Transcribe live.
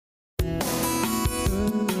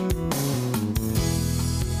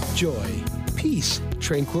joy, peace,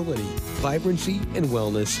 tranquility, vibrancy, and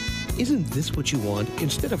wellness. Isn't this what you want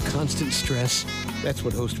instead of constant stress? That's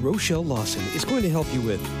what host Rochelle Lawson is going to help you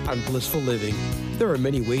with on Blissful Living. There are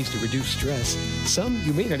many ways to reduce stress, some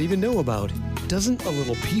you may not even know about. Doesn't a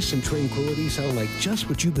little peace and tranquility sound like just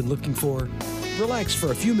what you've been looking for? Relax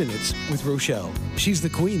for a few minutes with Rochelle. She's the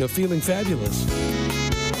queen of feeling fabulous.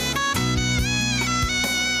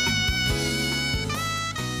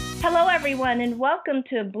 Hello, everyone, and welcome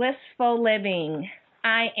to Blissful Living.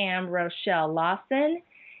 I am Rochelle Lawson,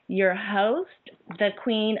 your host, the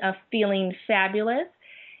queen of feeling fabulous.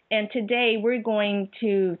 And today we're going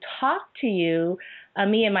to talk to you,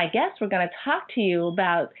 me and my guests, we're going to talk to you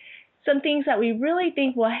about some things that we really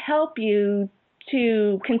think will help you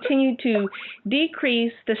to continue to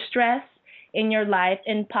decrease the stress in your life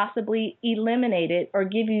and possibly eliminate it or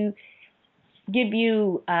give you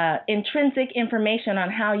intrinsic information on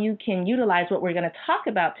how you can utilize what we're going to talk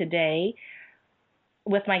about today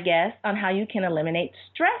with my guest on how you can eliminate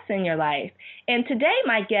stress in your life. And today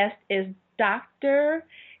my guest is Dr.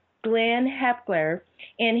 Glenn Hepler,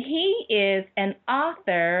 and he is an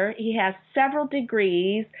author. He has several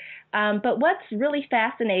degrees, but what's really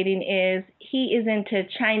fascinating is he is into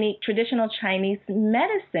traditional Chinese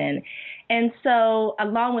medicine. And so,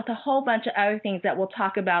 along with a whole bunch of other things that we'll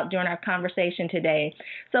talk about during our conversation today.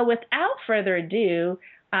 So without further ado,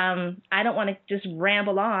 I don't want to just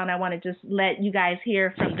ramble on. I want to just let you guys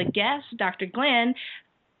hear from the guest, Dr. Glenn.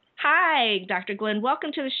 Hi, Dr. Glenn.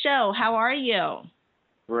 Welcome to the show. How are you?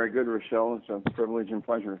 Very good, Rochelle. It's a privilege and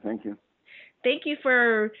pleasure. Thank you. Thank you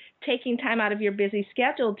for taking time out of your busy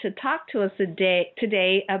schedule to talk to us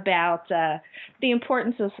today about the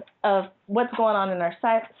importance of what's going on in our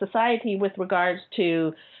society with regards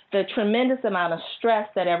to the tremendous amount of stress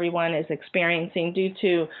that everyone is experiencing due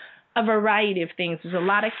to a variety of things. There's a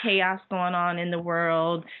lot of chaos going on in the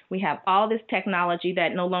world. We have all this technology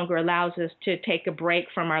that no longer allows us to take a break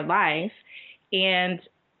from our life. And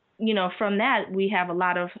from that, we have a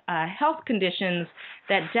lot of health conditions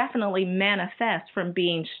that definitely manifest from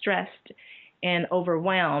being stressed and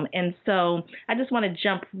overwhelmed. And so I just want to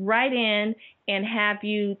jump right in and have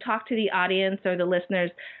you talk to the audience or the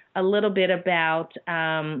listeners a little bit about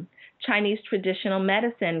Chinese traditional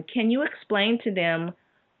medicine. Can you explain to them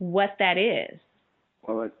what that is?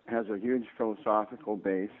 Well, it has a huge philosophical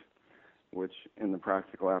base, which in the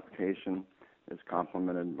practical application is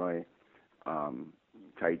complemented by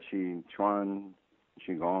Tai Chi Chuan,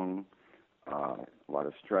 Qigong, a lot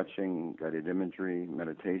of stretching, guided imagery,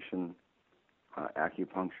 meditation,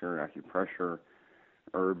 acupuncture, acupressure,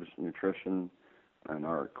 herbs, nutrition, an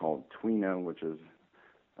art called Tuina, which is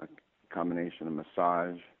a combination of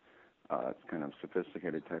massage. It's kind of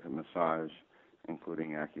sophisticated type of massage,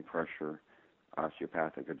 including acupressure,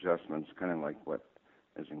 osteopathic adjustments, kind of like what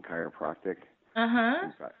is in chiropractic,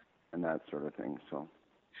 and that sort of thing. So.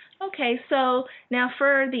 Okay, so now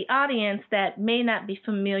for the audience that may not be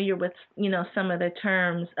familiar with, some of the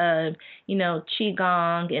terms of,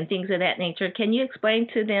 Qigong and things of that nature, can you explain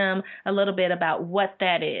to them a little bit about what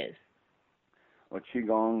that is? Well,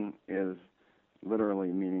 Qigong is literally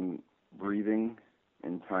meaning breathing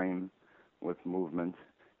in time with movement.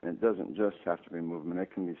 And it doesn't just have to be movement.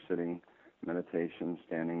 It can be sitting meditation,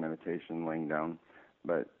 standing meditation, laying down.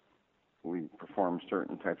 But we perform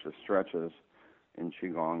certain types of stretches in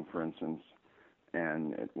Qigong, for instance,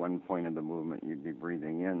 and at one point in the movement you'd be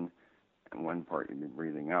breathing in, and one part you'd be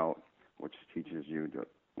breathing out, which teaches you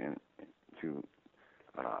to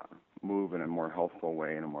move in a more healthful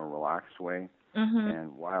way, in a more relaxed way,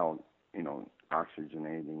 and while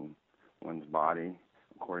oxygenating one's body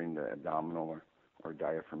according to abdominal or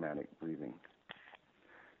diaphragmatic breathing.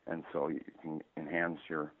 And so you can enhance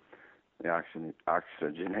the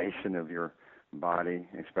oxygenation of your body,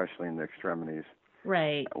 especially in the extremities,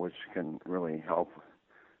 right? Which can really help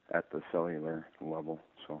at the cellular level.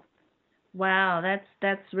 So. Wow,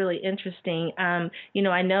 that's really interesting.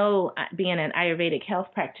 I know, being an Ayurvedic health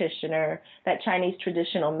practitioner, that Chinese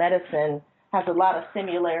traditional medicine has a lot of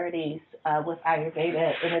similarities with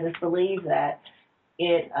Ayurveda, and it is believed that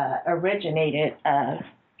it originated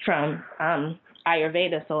from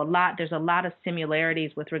Ayurveda. So there's a lot of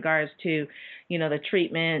similarities with regards to, the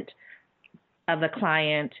treatment of the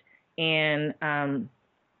client and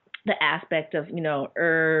the aspect of,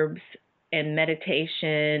 herbs and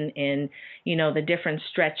meditation and, the different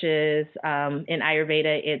stretches. In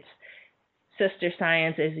Ayurveda, its sister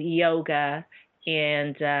science is yoga.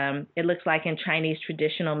 And it looks like in Chinese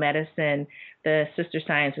traditional medicine, the sister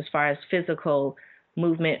science as far as physical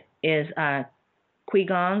movement is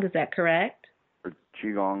Qigong. Is that correct?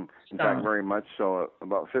 Qigong. In fact, very much so.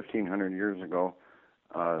 About 1,500 years ago,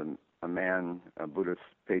 a man, a Buddhist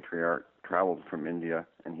patriarch, traveled from India,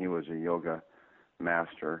 and he was a yoga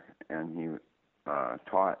master, and he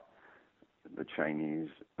taught the Chinese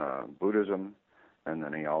Buddhism, and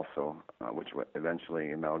then he also, which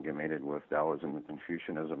eventually amalgamated with Taoism and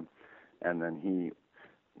Confucianism, and then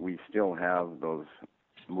we still have those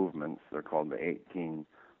movements. They're called the 18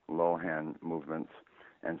 Lohan movements,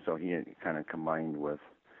 and so he kind of combined with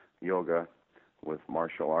yoga, with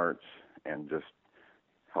martial arts, and just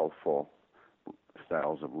healthful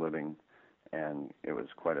styles of living, and it was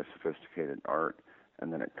quite a sophisticated art,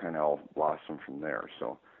 and then it kind of all blossomed from there.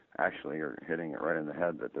 So actually you're hitting it right in the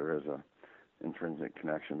head that there is a intrinsic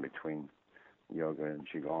connection between yoga and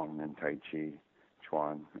Qigong and Tai Chi,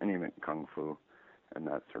 Chuan, and even Kung Fu and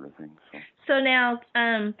that sort of thing. So now,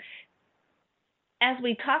 as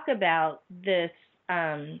we talk about this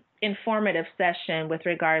informative session with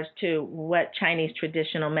regards to what Chinese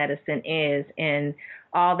traditional medicine is and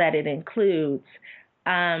all that it includes,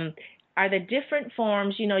 are the different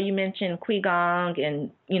forms, you mentioned Qigong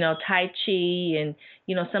and, Tai Chi and,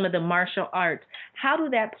 some of the martial arts. How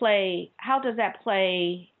does that play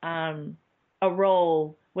a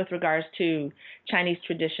role with regards to Chinese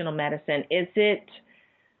traditional medicine?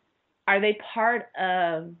 Are they part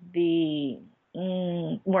of the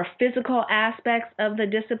more physical aspects of the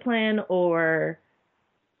discipline, or?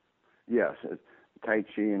 Yes, Tai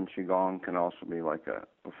Chi and Qigong can also be like a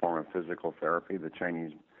form of physical therapy. The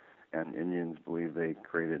Chinese and Indians believe they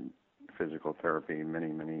created physical therapy many,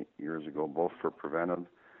 many years ago, both for preventive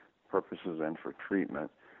purposes and for treatment.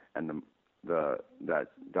 And that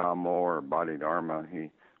Dhammo or Bodhidharma,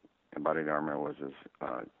 Bodhidharma was his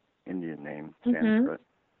Indian name, Sanskrit,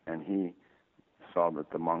 and he saw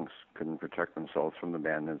that the monks couldn't protect themselves from the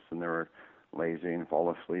bandits, and they were lazy and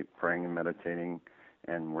fall asleep praying and meditating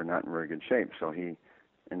and were not in very good shape. So he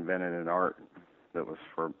invented an art that was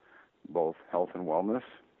for both health and wellness,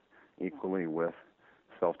 equally with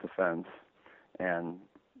self-defense. And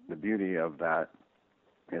the beauty of that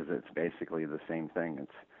is it's basically the same thing.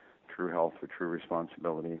 It's true health or true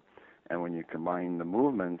responsibility. And when you combine the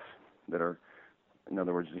movements that are, in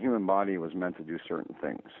other words, the human body was meant to do certain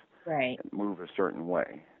things, right, move a certain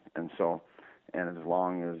way. And as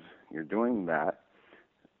long as you're doing that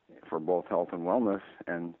for both health and wellness,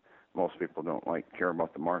 and most people don't care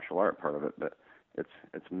about the martial art part of it, but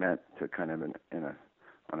it's meant to kind of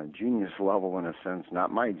on a genius level, in a sense,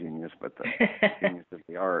 not my genius, but the genius of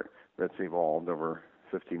the art that's evolved over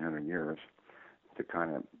 1,500 years to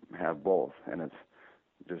kind of have both. And it's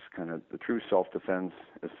just kind of the true self-defense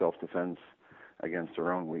is self-defense against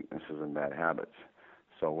our own weaknesses and bad habits.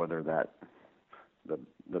 So whether that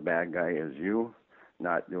the bad guy is you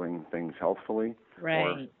not doing things healthfully, right,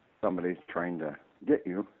 or somebody's trying to get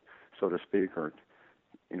you, so to speak, or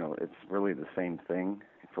it's really the same thing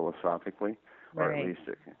philosophically, right, or at least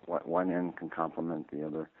one end can complement the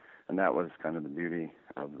other. And that was kind of the beauty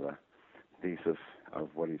of the thesis of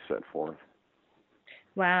what he set forth.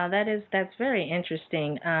 Wow, that's very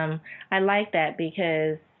interesting. I like that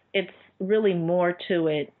because it's really more to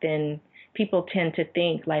it than people tend to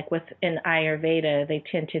think. Like within Ayurveda, they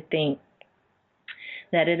tend to think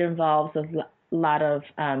that it involves a lot of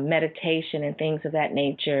meditation and things of that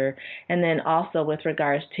nature. And then also with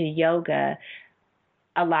regards to yoga,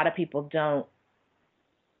 a lot of people don't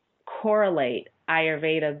correlate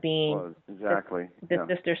Ayurveda being the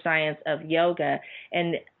sister science of yoga.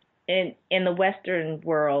 And in the Western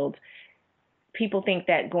world, people think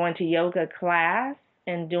that going to yoga class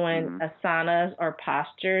and doing asanas or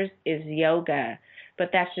postures is yoga, but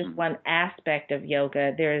that's just one aspect of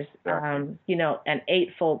yoga. There's, an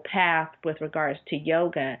eightfold path with regards to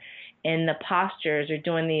yoga, and the postures or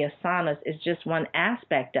doing the asanas is just one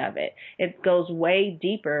aspect of it. It goes way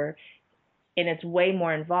deeper, and it's way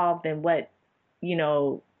more involved than what,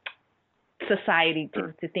 society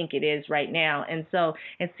tends to think it is right now. And so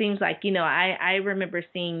it seems like, I remember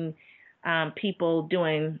seeing people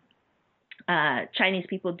doing, Chinese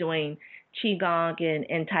people doing Qigong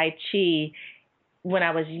and Tai Chi when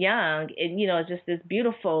I was young. And, it's just this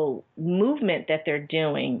beautiful movement that they're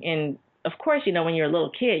doing. And of course, when you're a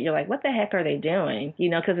little kid, you're like, what the heck are they doing?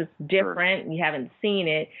 Because it's different and you haven't seen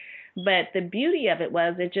it. But the beauty of it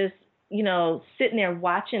was it just, sitting there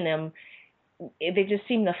watching them, they just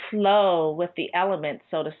seemed to flow with the elements,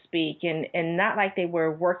 so to speak, and not like they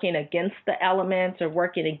were working against the elements or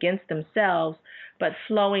working against themselves, but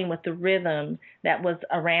flowing with the rhythm that was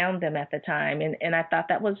around them at the time. And I thought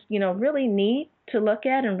that was, really neat to look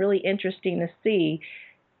at and really interesting to see,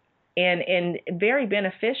 and very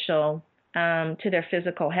beneficial to their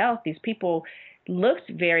physical health. These people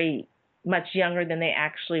looked very much younger than they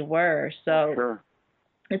actually were. So. Sure.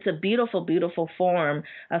 It's a beautiful, beautiful form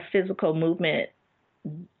of physical movement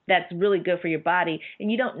that's really good for your body.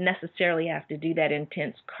 And you don't necessarily have to do that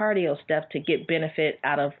intense cardio stuff to get benefit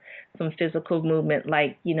out of some physical movement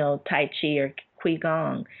like, Tai Chi or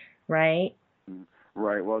Qigong, right?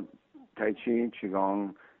 Right. Well, Tai Chi,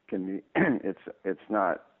 Qigong can be, it's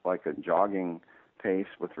not like a jogging pace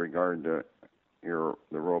with regard to your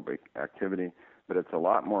aerobic activity, but it's a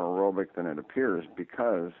lot more aerobic than it appears,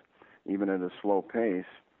 because even at a slow pace,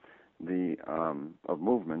 of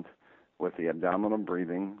movement, with the abdominal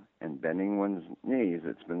breathing and bending one's knees,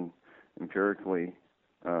 it's been empirically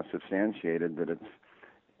substantiated that it's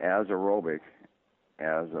as aerobic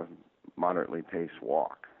as a moderately paced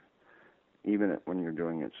walk, even when you're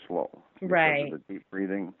doing it slow. Right. Because of the deep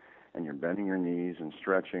breathing, and you're bending your knees and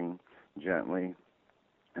stretching gently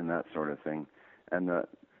and that sort of thing. And that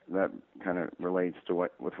kind of relates to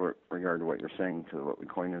with regard to what you're saying, to what we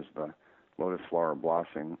coin as the lotus flower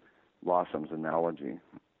blossoms analogy.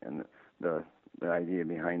 And the idea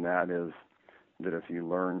behind that is that if you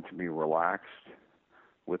learn to be relaxed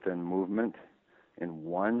within movement in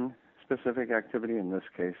one specific activity, in this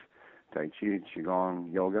case Tai Chi,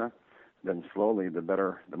 Qigong, yoga, then slowly the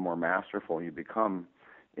more masterful you become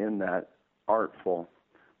in that artful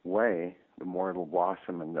way, the more it'll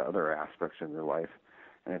blossom into other aspects of your life.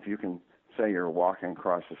 And if you can say you're walking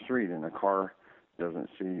across the street and a car doesn't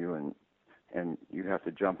see you and you have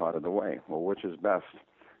to jump out of the way, well, which is best?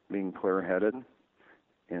 Being clear-headed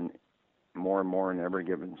in more and more in every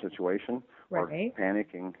given situation, right, or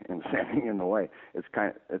panicking and standing in the way? It's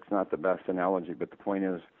not the best analogy, but the point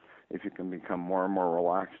is, if you can become more and more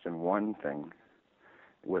relaxed in one thing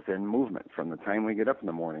within movement, from the time we get up in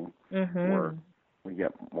the morning, where we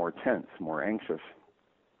get more tense, more anxious,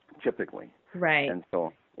 typically. Right. And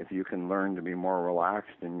so if you can learn to be more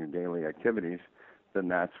relaxed in your daily activities, then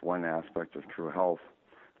that's one aspect of true health,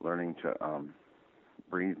 learning to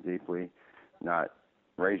breathe deeply, not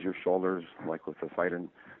raise your shoulders like with the fight or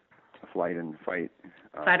flight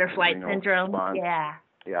syndrome. Response.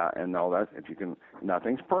 Yeah, and all that. If you can,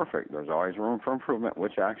 nothing's perfect. There's always room for improvement,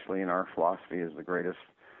 which actually in our philosophy is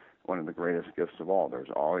one of the greatest gifts of all. There's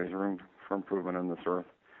always room for improvement on this earth,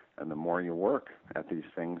 and the more you work at these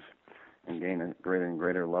things and gain a greater and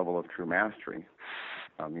greater level of true mastery,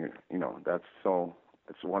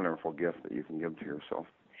 it's a wonderful gift that you can give to yourself.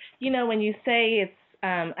 When you say it's,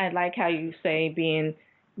 I like how you say being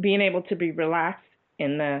able to be relaxed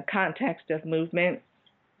in the context of movement.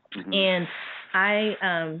 Mm-hmm. And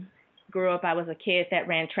I grew up, I was a kid that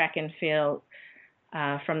ran track and field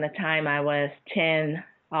from the time I was 10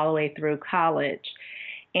 all the way through college.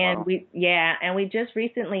 And wow. we just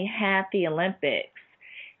recently had the Olympics.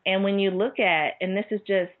 And when you look at, and this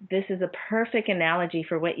is a perfect analogy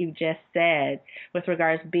for what you just said with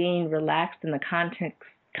regards to being relaxed in the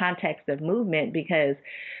context of movement, because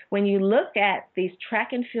when you look at these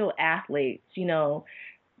track and field athletes, doing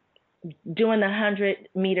the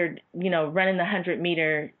 100-meter, running the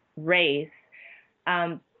 100-meter race,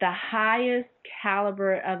 the highest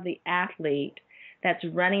caliber of the athlete that's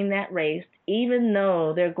running that race, even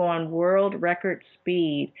though they're going world record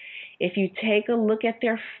speed, if you take a look at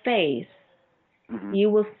their face, you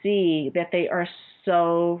will see that they are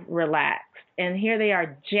so relaxed. And here they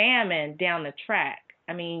are jamming down the track.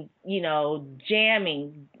 I mean,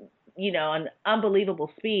 jamming, on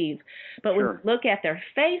unbelievable speeds. But when you look at their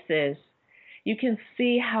faces, you can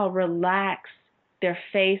see how relaxed their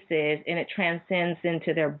face is, and it transcends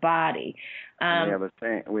into their body. We have a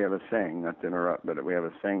saying, not to interrupt, but we have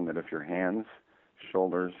a saying that if your hands,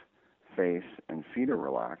 shoulders, face, and feet are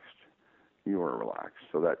relaxed, you are relaxed.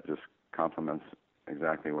 So that just complements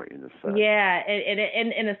exactly what you just said. Yeah,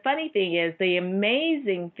 and the funny thing is, the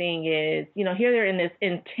amazing thing is, here they're in this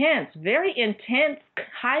intense, very intense,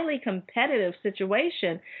 highly competitive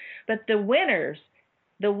situation, but the winners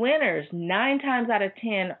 9 times out of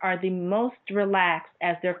 10 are the most relaxed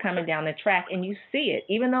as they're coming down the track, and you see it.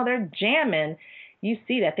 Even though they're jamming, you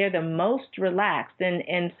see that they're the most relaxed,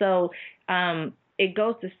 and so it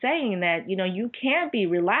goes to saying that you can be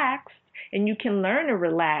relaxed, and you can learn to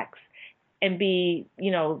relax and be,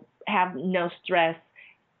 have no stress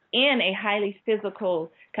in a highly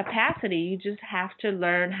physical capacity. You just have to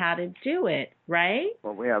learn how to do it, right?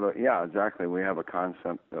 Well, exactly. We have a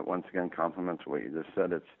concept that once again complements what you just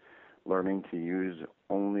said. It's learning to use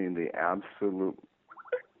only the absolute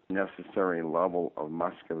necessary level of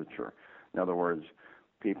musculature. In other words,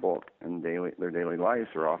 people in their daily lives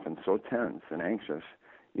are often so tense and anxious,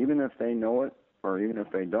 even if they know it or even if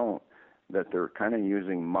they don't, that they're kind of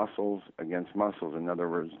using muscles against muscles. In other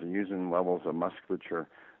words, they're using levels of musculature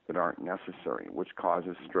that aren't necessary, which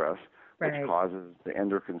causes stress, Right. which causes the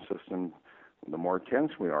endocrine system. The more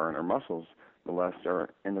tense we are in our muscles, the less our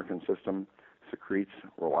endocrine system secretes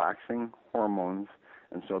relaxing hormones,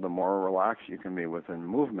 and so the more relaxed you can be within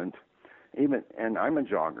movement. And I'm a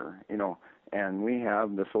jogger, and we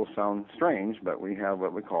have, this will sound strange, but we have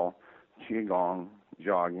what we call Qigong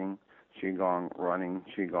jogging, Qigong running,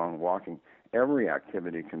 Qigong walking. Every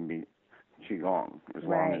activity can be Qigong as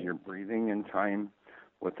long as you're breathing in time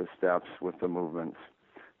with the steps, with the movements,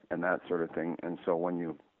 and that sort of thing. And so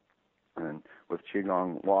and with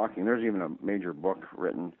Qigong walking, there's even a major book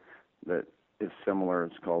written that is similar.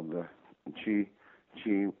 It's called the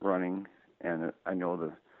Qi running, and I know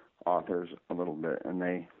the authors a little bit, and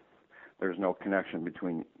there's no connection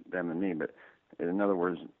between them and me. But in other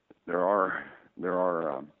words, there are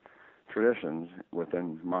traditions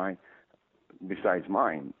within besides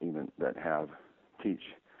mine even, that teach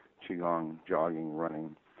Qigong, jogging,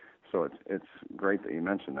 running. So it's great that you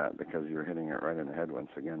mentioned that, because you're hitting it right in the head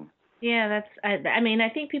once again. Yeah, I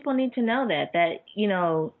think people need to know that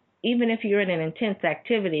even if you're in an intense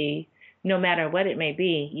activity, no matter what it may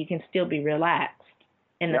be, you can still be relaxed.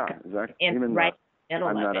 Exactly.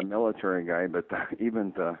 I'm not a military guy, but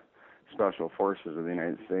even the Special Forces of the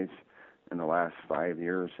United States in the last 5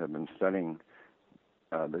 years have been studying,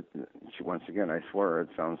 once again, I swear it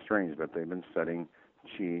sounds strange, but they've been studying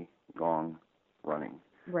Qi Gong running.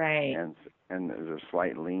 Right. And there's a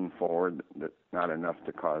slight lean forward, that not enough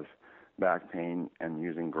to cause back pain, and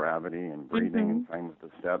using gravity and breathing in time with the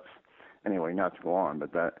steps. Anyway, not to go on,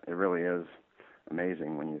 but it really is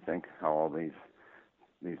amazing when you think how all these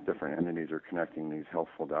different entities are connecting these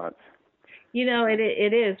healthful dots.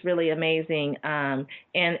 It is really amazing, and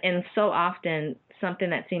so often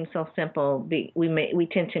something that seems so simple, we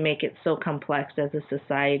tend to make it so complex as a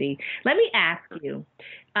society. Let me ask you,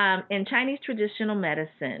 in Chinese traditional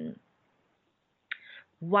medicine,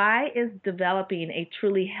 why is developing a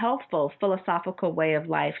truly healthful philosophical way of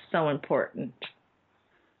life so important?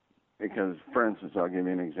 Because, for instance, I'll give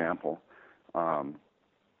you an example.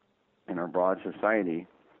 In our broad society,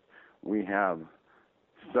 we have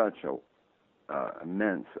such a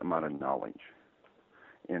immense amount of knowledge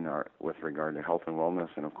with regard to health and wellness,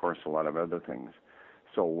 and of course a lot of other things.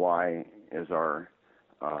 So why is our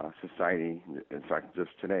society, in fact,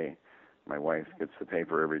 just today, my wife gets the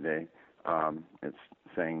paper every day. It's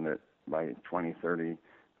saying that by 2030,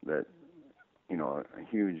 that a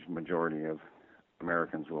huge majority of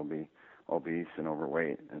Americans will be obese and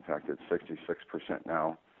overweight. In fact, it's 66%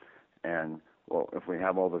 now. And well, if we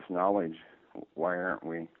have all this knowledge, why aren't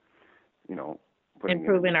we,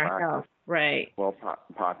 improving our health? Right. Well,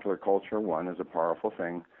 popular culture, one, is a powerful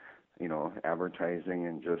thing, advertising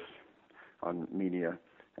and just on media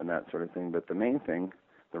and that sort of thing. But the main thing,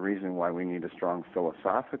 the reason why we need a strong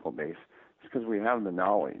philosophical base, is because we have the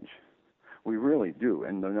knowledge. We really do,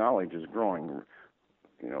 and the knowledge is growing.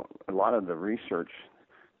 A lot of the research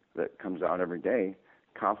that comes out every day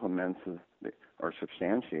complements or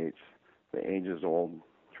substantiates the ages-old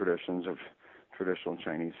traditions of traditional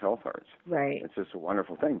Chinese health arts. Right. It's just a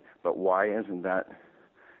wonderful thing. But why isn't that?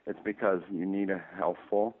 It's because you need a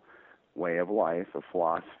healthful way of life, a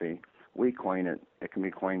philosophy. We coin it. It can be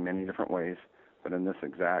coined many different ways, but in this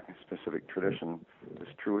exact specific tradition is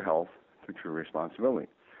true health through true responsibility.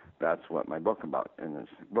 That's what my book about, and this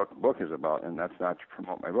book is about, and that's not to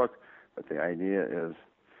promote my book, but the idea is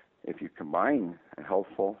if you combine a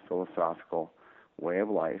healthful philosophical way of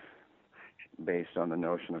life based on the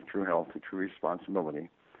notion of true health and true responsibility,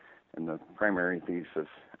 and the primary thesis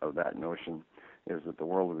of that notion is that the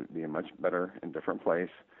world would be a much better and different place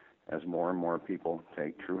as more and more people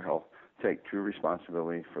take true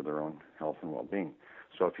responsibility for their own health and well-being.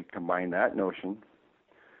 So if you combine that notion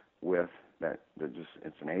with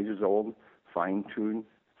it's an ages-old, fine-tuned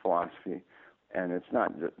philosophy, and it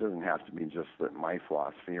doesn't have to be just my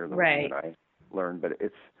philosophy or the one that I learned, but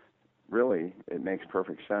it makes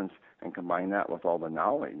perfect sense. And combine that with all the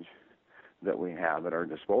knowledge that we have at our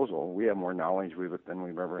disposal. We have more knowledge than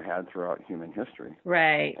we've ever had throughout human history.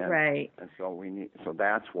 Right. And so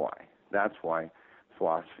that's why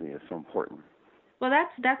philosophy is so important. Well,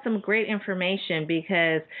 that's some great information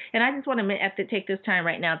because, and I just want to have to take this time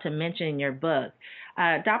right now to mention your book.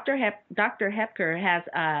 Dr. Hepker has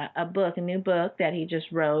a new book that he just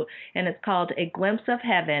wrote, and it's called A Glimpse of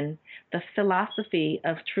Heaven, The Philosophy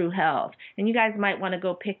of True Health. And you guys might want to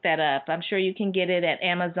go pick that up. I'm sure you can get it at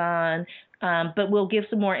Amazon, but we'll give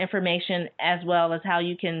some more information as well as how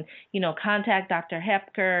you can, contact Dr.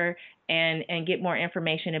 Hepker and get more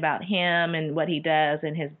information about him and what he does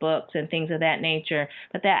and his books and things of that nature.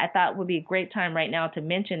 But that I thought would be a great time right now to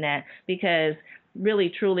mention that because really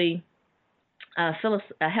truly a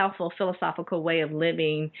healthful philosophical way of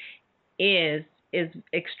living is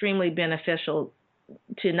extremely beneficial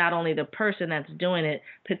to not only the person that's doing it,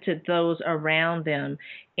 but to those around them.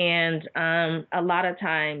 And a lot of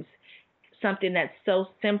times, something that's so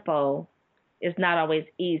simple is not always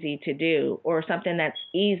easy to do, or something that's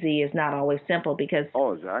easy is not always simple, because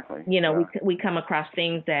exactly. We come across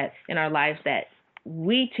things that in our lives that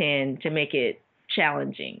we tend to make it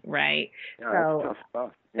challenging, right? Yeah, it's tough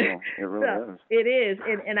stuff. It really is. It is,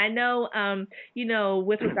 and I know,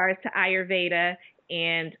 with regards to Ayurveda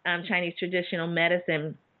and Chinese traditional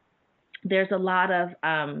medicine, there's a lot of,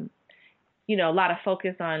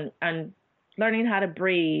 focus on learning how to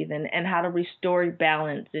breathe and how to restore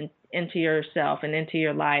balance into yourself and into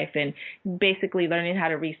your life, and basically learning how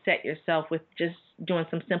to reset yourself with just doing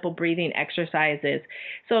some simple breathing exercises.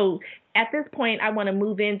 So at this point, I want to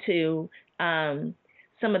move into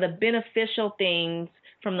some of the beneficial things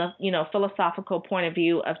from the philosophical point of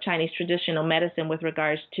view of Chinese traditional medicine with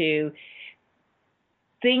regards to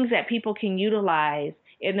things that people can utilize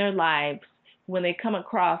in their lives when they come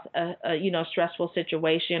across a stressful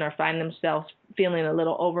situation or find themselves feeling a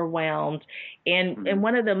little overwhelmed. And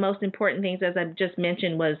one of the most important things, as I just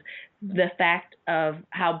mentioned, was the fact of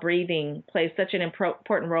how breathing plays such an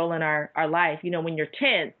important role in our life. When you're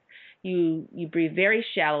tense, you breathe very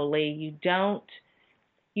shallowly. You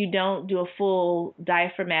don't do a full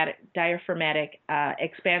diaphragmatic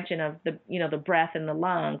expansion of the breath in the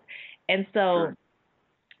lungs. And so, Sure.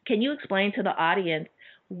 Can you explain to the audience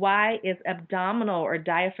why is abdominal or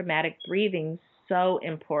diaphragmatic breathing so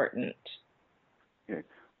important? Okay.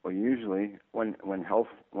 Well, usually when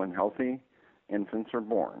healthy infants are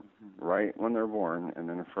born, right when they're born, and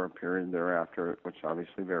then for a period thereafter, which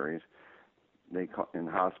obviously varies, in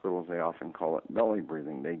hospitals they often call it belly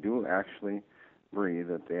breathing. They do actually breathe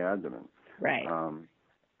at the abdomen. Right.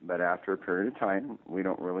 But after a period of time, we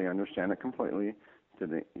don't really understand it completely to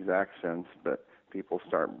the exact sense, but people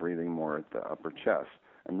start breathing more at the upper chest.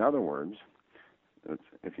 In other words,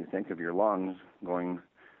 if you think of your lungs going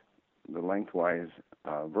the lengthwise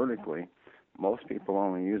vertically, most people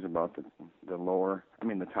only use about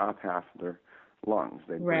the top half of their lungs.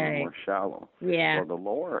 They breathe more shallow. Yeah. Well, the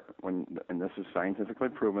lower, and this is scientifically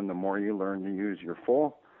proven, the more you learn to use your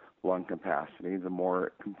full lung capacity, the more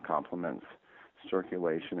it complements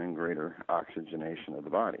circulation and greater oxygenation of the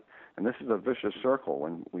body. And this is a vicious circle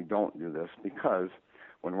when we don't do this, because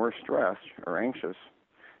when we're stressed or anxious,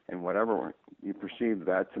 and whatever you perceive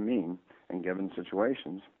that to mean in given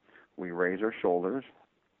situations, we raise our shoulders,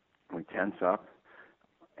 we tense up,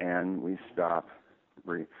 and we stop.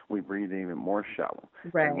 We breathe even more shallow.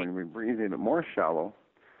 Right. And when we breathe even more shallow,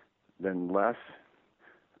 then less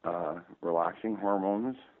relaxing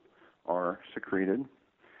hormones are secreted.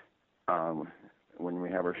 When we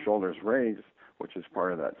have our shoulders raised, which is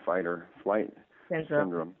part of that fight or flight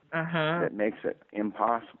syndrome, it makes it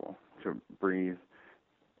impossible to breathe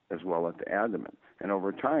as well at the abdomen. And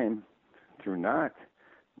over time, through not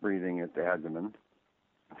breathing at the abdomen,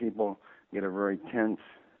 people get a very tense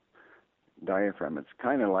diaphragm. It's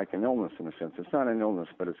kind of like an illness in a sense. It's not an illness,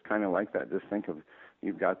 but it's kind of like that. Just think of,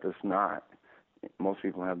 you've got this knot. Most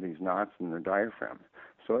people have these knots in their diaphragm.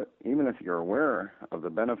 So even if you're aware of the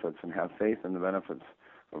benefits and have faith in the benefits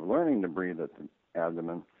of learning to breathe at the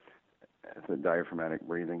abdomen, at the diaphragmatic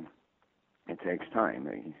breathing, it takes time.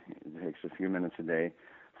 It takes a few minutes a day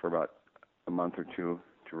for about a month or two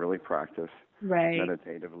to really practice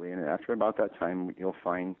meditatively. And after about that time, you'll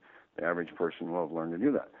find the average person will have learned to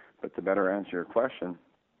do that. But to better answer your question,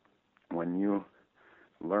 when you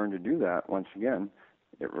learn to do that, once again,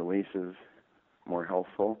 it releases more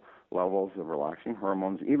healthful levels of relaxing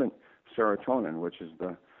hormones, even serotonin, which is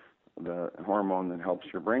the hormone that helps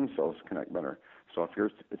your brain cells connect better. So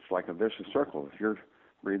it's like a vicious circle. If you're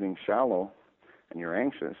breathing shallow and you're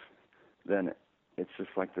anxious, then it's just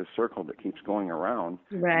like this circle that keeps going around.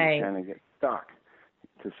 Right. And you kind of get stuck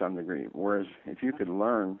to some degree. Whereas if you could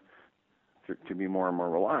learn to be more and more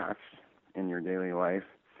relaxed in your daily life,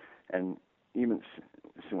 and even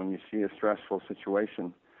so when you see a stressful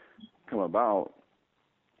situation come about,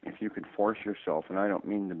 if you could force yourself, and I don't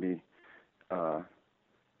mean to be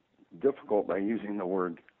difficult by using the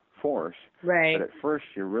word force, right, but at first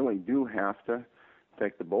you really do have to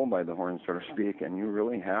take the bull by the horn, so to speak, and you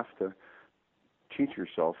really have to teach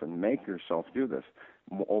yourself and make yourself do this.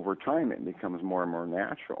 Over time, it becomes more and more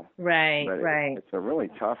natural. Right, but right. It's a really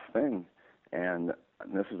tough thing, and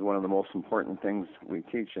this is one of the most important things we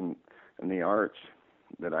teach in the arts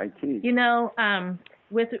that I teach. You know,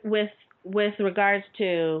 with regards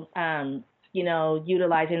to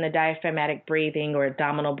utilizing the diaphragmatic breathing or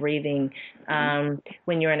abdominal breathing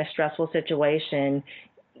when you're in a stressful situation.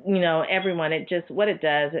 Everyone, what it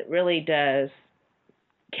does, it really does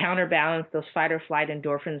counterbalance those fight or flight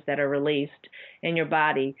endorphins that are released in your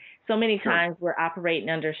body. So many times we're operating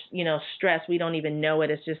under, stress. We don't even know it.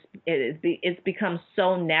 It's become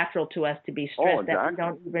so natural to us to be stressed that we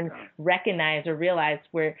don't even recognize or realize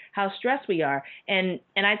how stressed we are. And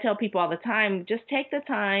I tell people all the time, just take the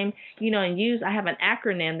time, and I have an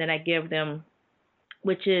acronym that I give them,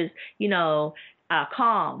 which is,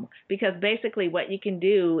 calm, because basically what you can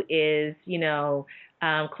do is,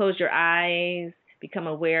 close your eyes, become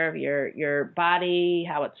aware of your body,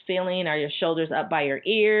 how it's feeling. Are your shoulders up by your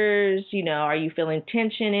ears? Are you feeling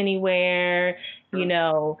tension anywhere?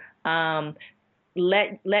 Let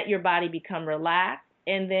your body become relaxed,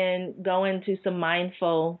 and then go into some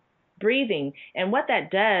mindful breathing. And what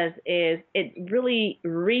that does is it really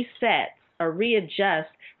resets or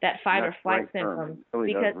readjusts that fight or flight symptom,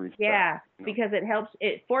 because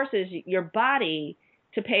it forces your body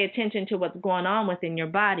to pay attention to what's going on within your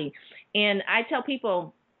body. And I tell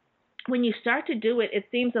people, when you start to do it, it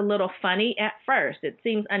seems a little funny at first. It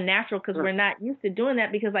seems unnatural because we're not used to doing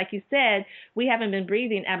that, because like you said, we haven't been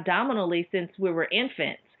breathing abdominally since we were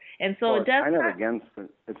infants. And so it does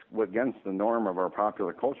it's against the norm of our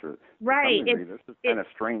popular culture. Right. This is kind of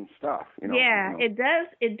strange stuff. It does.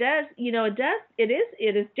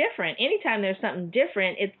 It is different. Anytime there's something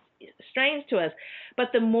different, it's strange to us.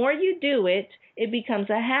 But the more you do it, it becomes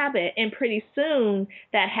a habit, and pretty soon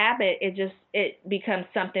that habit, it becomes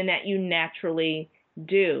something that you naturally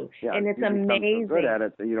do. Yeah, and it's you amazing. become so good at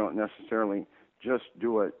it that you don't necessarily just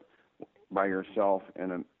do it by yourself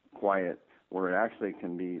in a quiet, where it actually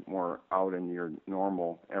can be more out in your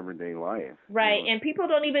normal everyday life. Right, and people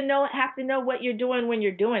don't even have to know what you're doing when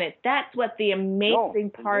you're doing it. That's what the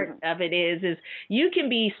amazing part of it is you can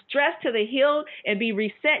be stressed to the hilt and be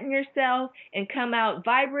resetting yourself and come out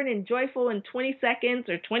vibrant and joyful in 20 seconds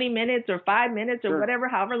or 20 minutes or 5 minutes or whatever,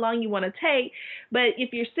 however long you want to take. But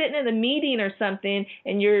if you're sitting in a meeting or something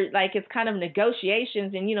and you're like, it's kind of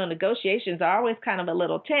negotiations, and negotiations are always kind of a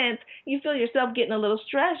little tense, you feel yourself getting a little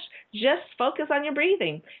stressed, just focus on your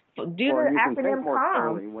breathing. Do the acronym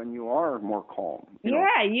CALM when you are more calm.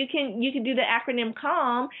 You can do the acronym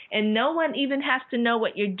CALM, and no one even has to know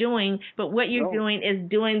what you're doing, but what you're doing is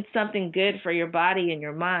doing something good for your body and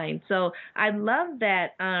your mind. So I love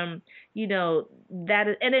that. That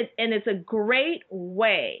is, and it's a great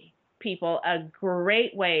way, people, a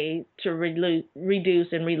great way to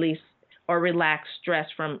reduce and release or relax stress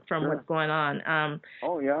from what's going on.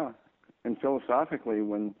 And philosophically,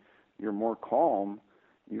 when you're more calm,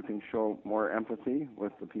 you can show more empathy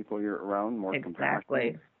with the people you're around, more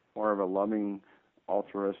compassion, more of a loving,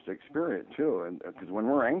 altruistic spirit too. And because when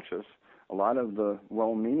we're anxious, a lot of the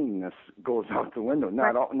well-meaningness goes out the window.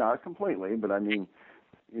 Not completely, but I mean,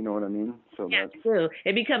 you know what I mean. So that's true.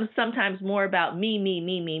 It becomes sometimes more about me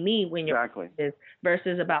when you're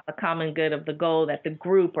versus about the common good of the goal that the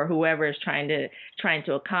group or whoever is trying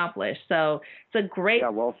to accomplish. So it's a great,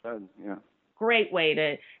 well said. Yeah, great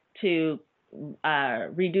way to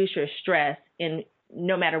reduce your stress in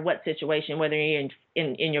no matter what situation, whether you're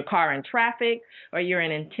in your car in traffic, or you're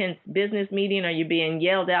in an intense business meeting, or you're being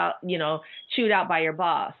yelled out, chewed out by your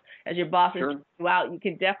boss. As your boss is chewing you out, you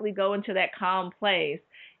can definitely go into that calm place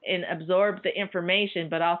and absorb the information,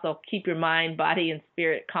 but also keep your mind, body, and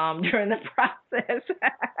spirit calm during the process.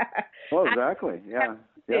 Well, exactly. Yeah,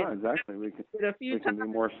 exactly. We can be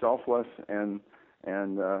more selfless and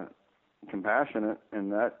compassionate,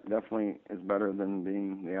 and that definitely is better than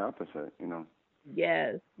being the opposite.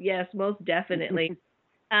 Yes, most definitely.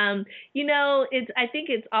 I think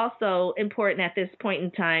it's also important at this point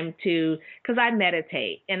in time because I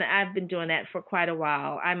meditate, and I've been doing that for quite a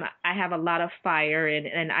while. I have a lot of fire, and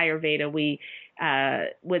in Ayurveda we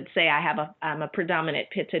would say I'm a predominant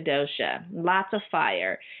Pitta dosha, lots of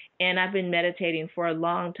fire, and I've been meditating for a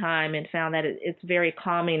long time and found that it's very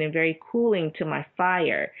calming and very cooling to my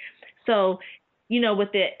fire. So,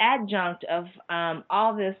 with the adjunct of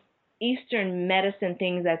all this Eastern medicine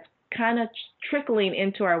things that's kind of trickling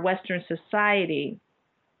into our Western society,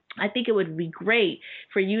 I think it would be great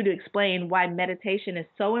for you to explain why meditation is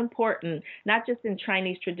so important, not just in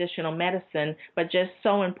Chinese traditional medicine, but just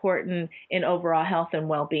so important in overall health and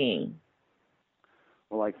well-being.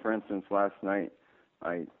 Well, like for instance, last night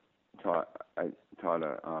I taught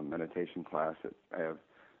a meditation class. I have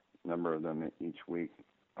a number of them each week,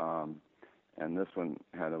 and this one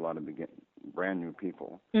had a lot of brand new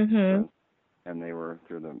people, and they were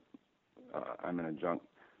through the I'm an adjunct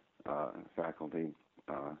faculty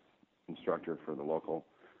instructor for the local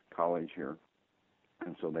college here,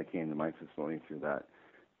 and so they came to my facility through that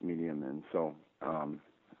medium. And so,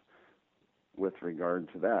 with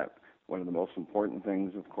regard to that, one of the most important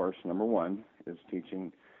things, of course, number one, is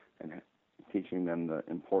teaching them the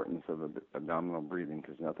importance of abdominal breathing,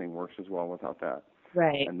 because nothing works as well without that.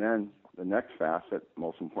 Right. And then the next facet,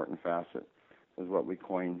 most important facet, is what we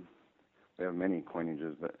coin. We have many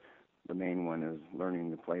coinages, but the main one is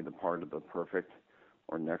learning to play the part of the perfect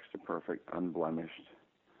or next to perfect, unblemished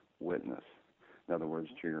witness. In other words,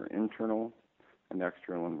 to your internal and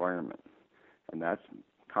external environment. And that's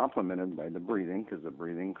complemented by the breathing, because the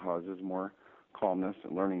breathing causes more calmness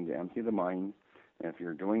and learning to empty the mind. And if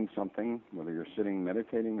you're doing something, whether you're sitting,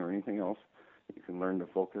 meditating, or anything else, you can learn to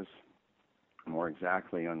focus more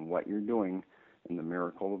exactly on what you're doing in the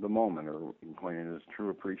miracle of the moment, or you can coin it as true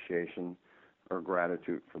appreciation or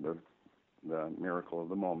gratitude for the miracle of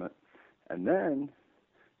the moment. And then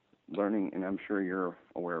learning, and I'm sure you're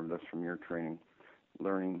aware of this from your training,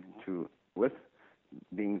 learning to, with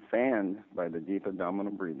being fanned by the deep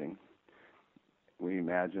abdominal breathing, we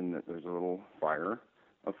imagine that there's a little fire,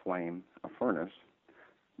 a flame, a furnace,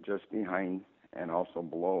 just behind and also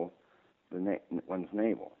below one's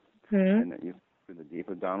navel. Mm-hmm. And that you, through the deep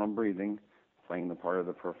abdominal breathing, playing the part of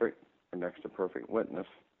the perfect or next to perfect witness,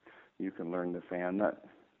 you can learn to fan that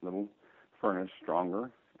little furnace stronger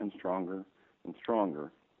and stronger and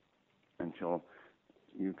stronger until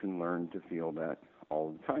you can learn to feel that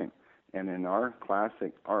all the time. And in our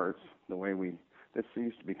classic arts, the way this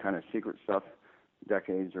used to be kind of secret stuff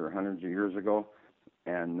decades or hundreds of years ago,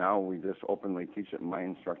 and now we just openly teach it. And my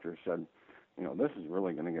instructor said, this is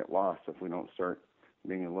really going to get lost if we don't start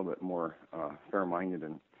being a little bit more fair-minded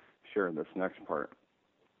and share this next part.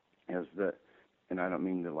 Is that, and I don't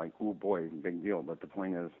mean to like, oh boy, big deal, but the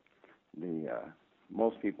point is,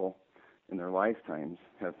 most people in their lifetimes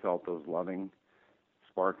have felt those loving,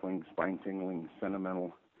 sparkling, spine-tingling,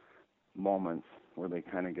 sentimental moments where they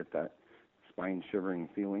kind of get that spine-shivering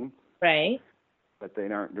feeling. Right. But they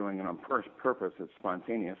aren't doing it on purpose. It's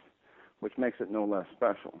spontaneous, which makes it no less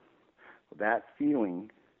special. That feeling,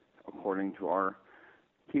 according to our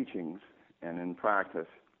teachings and in practice,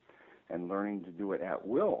 and learning to do it at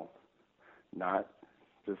will, not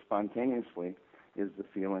just spontaneously, is the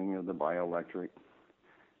feeling of the bioelectric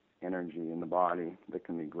energy in the body that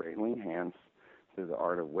can be greatly enhanced through the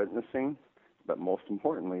art of witnessing, but most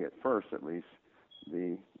importantly, at first at least,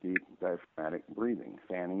 the deep diaphragmatic breathing,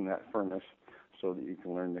 fanning that furnace so that you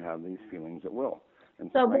can learn to have these feelings at will.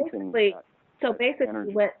 And so basically,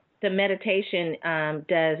 energy. What the meditation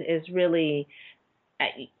does is really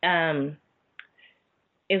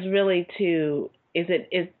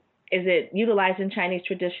is it utilizing Chinese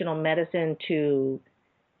traditional medicine to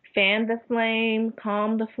fan the flame,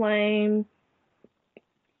 calm the flame,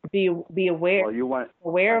 be aware? Well, you want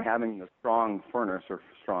aware of having the strong furnace or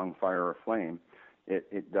strong fire or flame.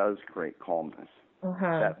 It does create calmness.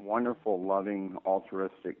 That wonderful, loving,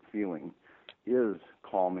 altruistic feeling is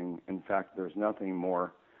calming. In fact, there's nothing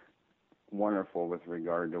more wonderful with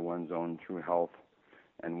regard to one's own true health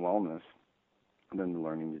and wellness than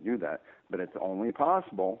learning to do that. But it's only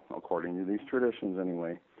possible, according to these traditions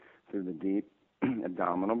anyway, through the deep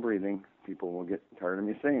abdominal breathing. People will get tired of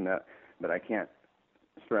me saying that, but I can't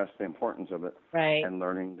stress the importance of it. Right. And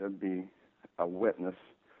learning to be a witness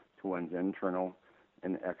to one's internal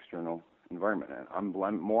and external environment. And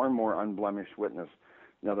more and more unblemished witness.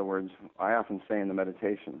 In other words, I often say in the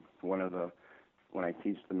meditation, when I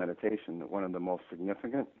teach the meditation, that one of the most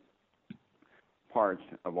significant parts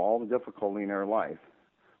of all the difficulty in our life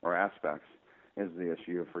or aspects is the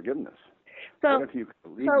issue of forgiveness. So, what if you could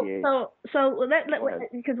alleviate?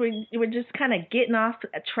 Because we're just kind of getting off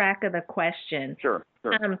track of the question. Sure.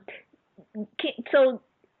 So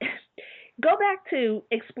go back to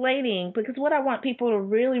explaining, because what I want people to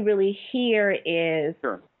really, really hear is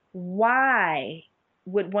why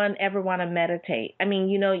would one ever want to meditate? I mean,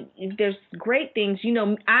 there's great things.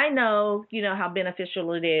 I know, how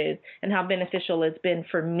beneficial it is and how beneficial it's been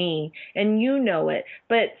for me, and it.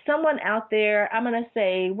 But someone out there, I'm going to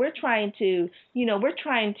say, we're trying to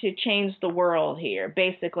change the world here,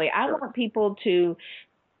 basically. I want people to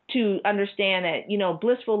understand that,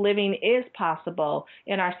 blissful living is possible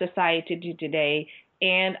in our society today.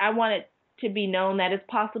 And I want it to be known that it's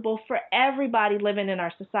possible for everybody living in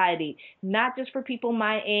our society, not just for people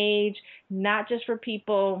my age, not just for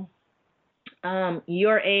people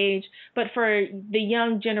your age, but for the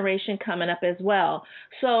young generation coming up as well.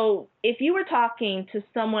 So if you were talking to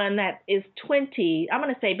someone that is 20, I'm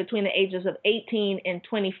going to say between the ages of 18 and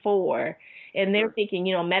 24, and they're thinking,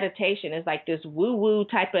 meditation is like this woo-woo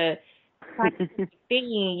type of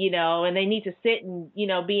thing, and they need to sit and,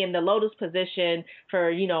 be in the lotus position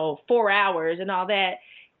for, 4 hours and all that.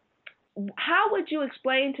 How would you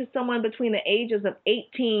explain to someone between the ages of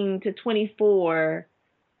 18 to 24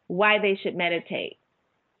 why they should meditate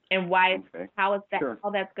and how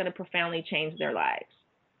that's going to profoundly change their lives?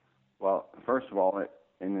 Well, first of all,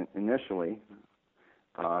 initially,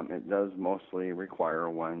 it does mostly require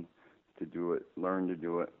one to learn to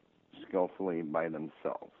do it skillfully by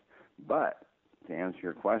themselves. But to answer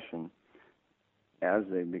your question, as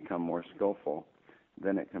they become more skillful,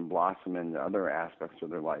 then it can blossom into other aspects of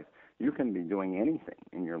their life. You can be doing anything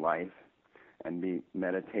in your life and be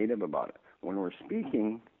meditative about it. When we're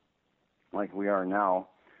speaking like we are now,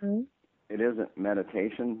 it isn't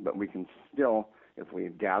meditation, but we can still, if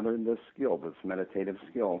we've gathered this skill, this meditative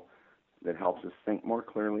skill that helps us think more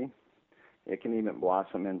clearly, it can even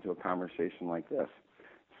blossom into a conversation like this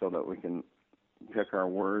so that we can pick our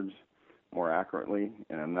words more accurately.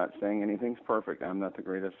 And I'm not saying anything's perfect. I'm not the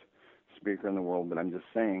greatest speaker in the world, but I'm just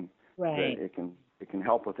saying that it can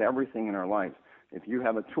help with everything in our lives. If you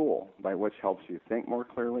have a tool by which helps you think more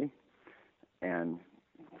clearly and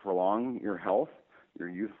prolong your health, your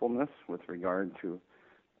youthfulness with regard to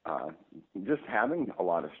just having a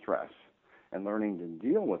lot of stress and learning to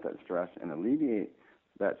deal with that stress and alleviate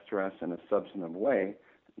that stress in a substantive way,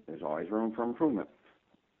 there's always room for improvement,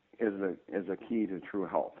 is a key to true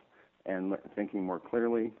health. And thinking more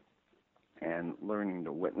clearly and learning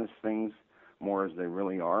to witness things more as they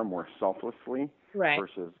really are, more selflessly,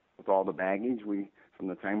 versus with all the baggage from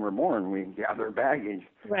the time we're born, we gather baggage.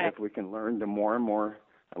 If we can learn to more and more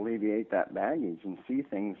alleviate that baggage and see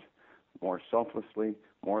things more selflessly,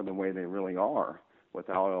 more the way they really are,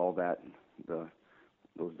 without all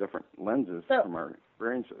those different lenses from our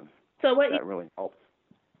experiences, that really helps.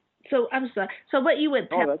 So I'm sorry. So what you would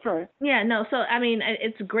tell? Oh, that's right. Yeah, no. So I mean,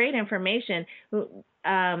 it's great information.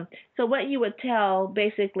 So what you would tell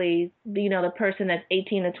basically, the person that's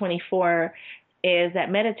 18 to 24 is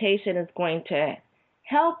that meditation is going to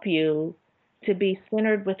help you to be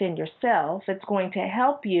centered within yourself. It's going to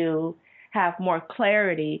help you have more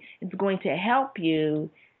clarity. It's going to help you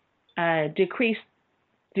decrease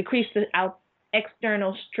the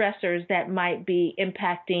external stressors that might be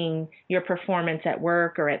impacting your performance at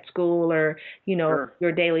work or at school or,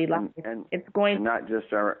 your daily life. And not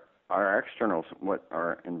just our external,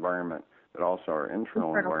 our environment, but also our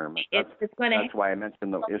internal environment. That's why I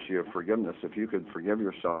mentioned the issue of forgiveness. If you could forgive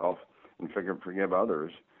yourself and forgive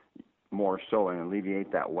others more so and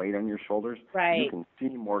alleviate that weight on your shoulders, you can see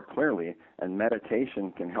more clearly, and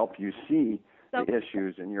meditation can help you see the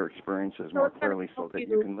issues and your experiences more clearly so that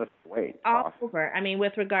you can lift the weight off. I mean,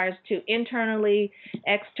 with regards to internally,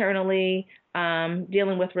 externally,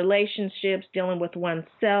 dealing with relationships, dealing with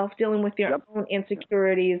oneself, dealing with your own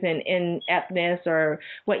insecurities and ineptness or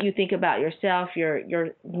what you think about yourself,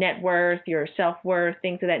 your net worth, your self-worth,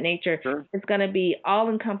 things of that nature. It's going to be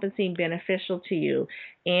all-encompassing, beneficial to you.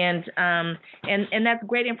 And that's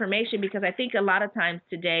great information, because I think a lot of times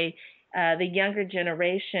today the younger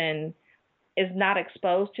generation is not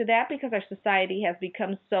exposed to that because our society has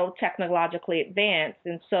become so technologically advanced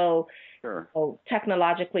and so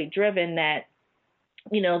technologically driven that,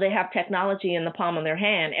 they have technology in the palm of their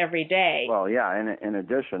hand every day. Well, yeah, and in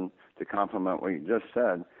addition, to complement what you just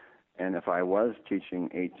said, and if I was teaching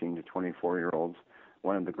 18 to 24-year-olds,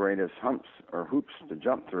 one of the greatest humps or hoops to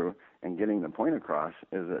jump through and getting the point across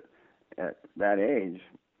is that at that age,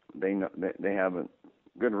 they have a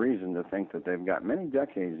good reason to think that they've got many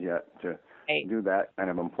decades yet to do that kind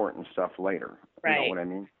of important stuff later. You know what I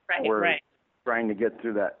mean? We're trying to get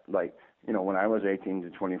through that, when I was 18 to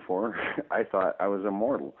 24, I thought I was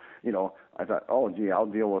immortal. I thought, I'll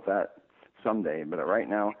deal with that someday. But right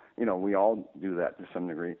now, we all do that to some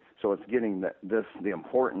degree. So it's getting the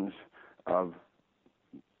importance of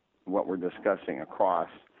what we're discussing across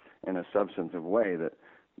in a substantive way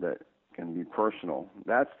that can be personal.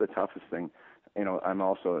 That's the toughest thing. I'm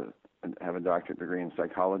also have a doctorate degree in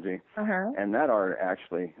psychology, and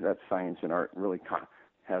that science and art really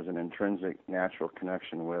has an intrinsic natural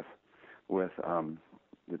connection with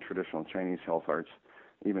the traditional Chinese health arts.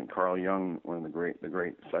 Even Carl Jung, one of the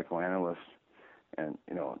great psychoanalysts, and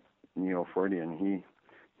neo-Freudian,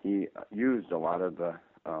 he used a lot of the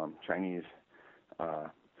Chinese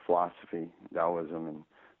philosophy, Taoism and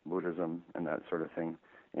Buddhism and that sort of thing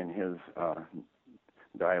in his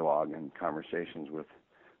dialogue and conversations with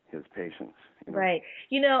his patients. Right.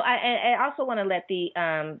 I also want to let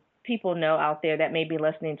the people know out there that may be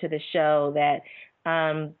listening to the show that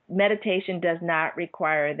meditation does not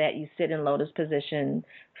require that you sit in lotus position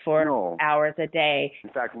for hours a day. In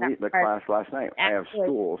fact, the class last night, I have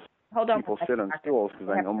stools hold on. people sit on stools,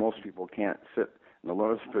 because I know most people can't sit in the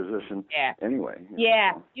lotus position anyway.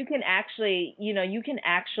 Yeah, you can actually,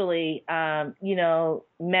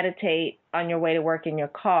 meditate on your way to work in your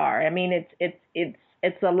car. I mean,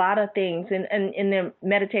 it's a lot of things, and the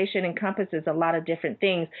meditation encompasses a lot of different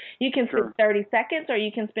things. You can spend 30 seconds or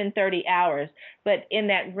you can spend 30 hours, but in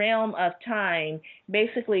that realm of time,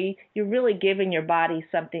 basically, you're really giving your body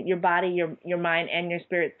something, your body, your mind, and your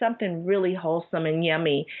spirit, something really wholesome and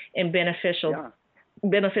yummy and beneficial. Yeah.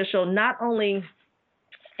 Beneficial not only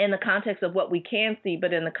in the context of what we can see,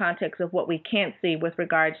 but in the context of what we can't see with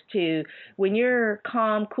regards to when you're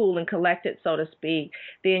calm, cool, and collected, so to speak,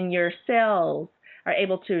 then your cells are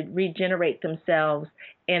able to regenerate themselves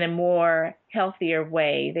in a more healthier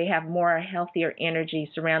way. They have more healthier energy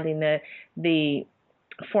surrounding the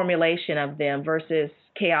formulation of them versus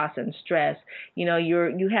chaos and stress. You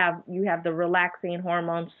have the relaxing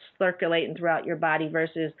hormones circulating throughout your body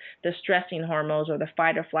versus the stressing hormones or the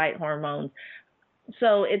fight or flight hormones.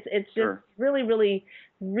 So it's just really, really,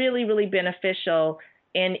 really, really beneficial,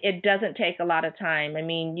 and it doesn't take a lot of time. I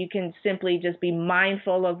mean, you can simply just be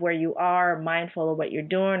mindful of where you are, mindful of what you're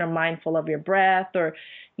doing, or mindful of your breath, or,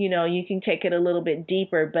 you can take it a little bit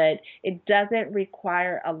deeper, but it doesn't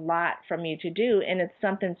require a lot from you to do, and it's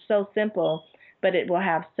something so simple, but it will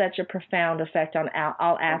have such a profound effect on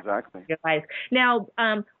all aspects of your life. Now,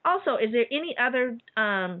 also, is there any other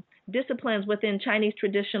disciplines within Chinese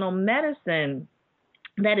traditional medicine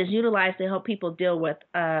that is utilized to help people deal with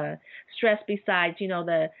stress besides,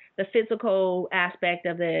 the physical aspect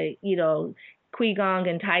of the, Qigong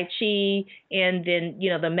and Tai Chi, and then,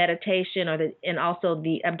 the meditation and also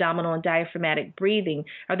the abdominal and diaphragmatic breathing?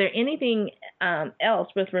 Are there anything else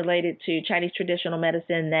related to Chinese traditional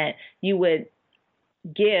medicine that you would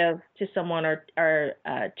give to someone or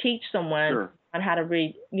teach someone on how to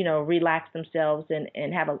relax themselves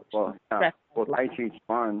and have a stress life? Tai Chi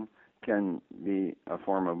Chuan can be a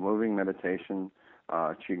form of moving meditation.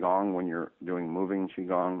 Qigong, when you're doing moving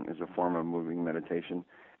Qigong, is a form of moving meditation,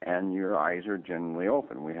 and your eyes are generally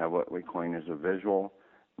open. We have what we coin as a visual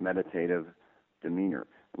meditative demeanor.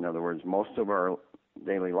 In other words, most of our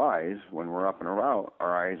daily lives, when we're up and about,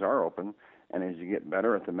 our eyes are open, and as you get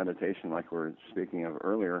better at the meditation, like we were speaking of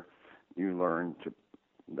earlier, you learn to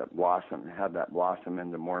have that blossom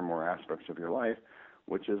into more and more aspects of your life,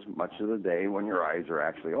 which is much of the day when your eyes are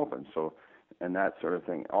actually open. So, and that sort of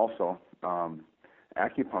thing. Also,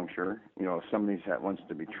 acupuncture, if somebody that wants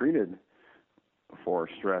to be treated for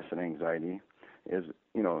stress and anxiety, is,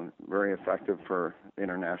 very effective. For the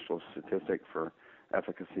international statistic for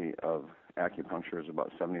efficacy of acupuncture is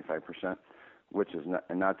about 75%, which is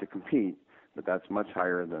not to compete, but that's much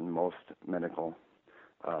higher than most medical,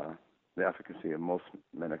 the efficacy of most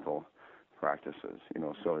medical practices.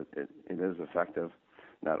 So it is effective.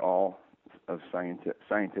 Not all of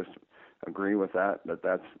scientists agree with that, but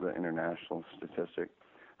that's the international statistic.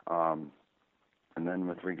 And then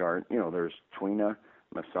with regard, there's Tuina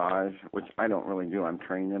massage, which I don't really do. I'm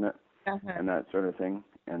trained in it, and that sort of thing.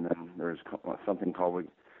 And then there's something called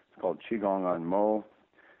Qigong on Mo.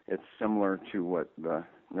 It's similar to what the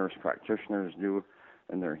nurse practitioners do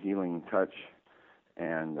in their healing touch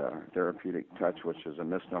and therapeutic touch, which is a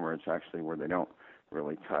misnomer. It's actually where they don't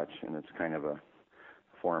really touch, and it's kind of a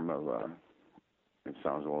form of, it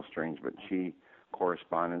sounds a little strange, but qi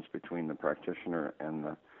correspondence between the practitioner and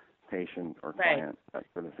the patient or client, that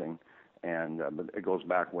sort of thing. And but it goes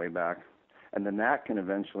way back. And then that can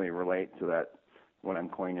eventually relate to that, what I'm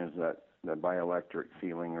coining is that bioelectric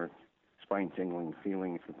feeling or spine tingling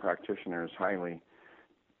feeling. If the practitioner is highly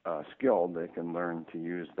skilled, they can learn to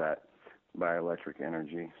use that bioelectric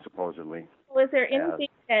energy, supposedly. Well, is there anything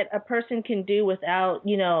that a person can do without,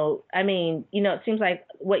 it seems like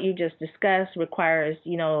what you just discussed requires,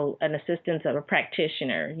 an assistance of a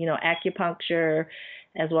practitioner, acupuncture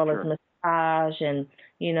as well as massage and,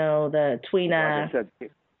 the Tuina. Like I said,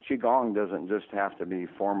 Qigong doesn't just have to be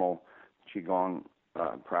formal Qigong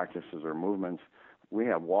practices or movements. We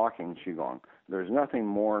have walking Qigong. There's nothing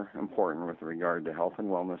more important with regard to health and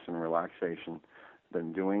wellness and relaxation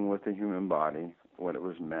than doing with the human body what it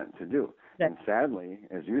was meant to do. And sadly,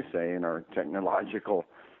 as you say, in our technological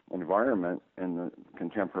environment, in the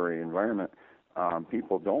contemporary environment,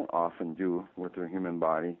 people don't often do with their human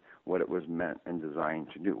body what it was meant and designed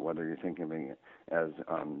to do, whether you're thinking of it as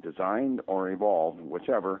designed or evolved,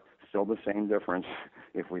 whichever, still the same difference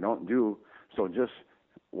if we don't do. So just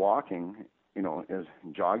walking, is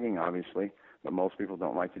jogging, obviously, but most people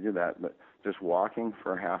don't like to do that. But just walking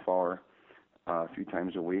for a half hour a few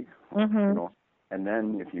times a week, and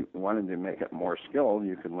then if you wanted to make it more skilled,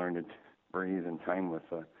 you could learn to breathe in time with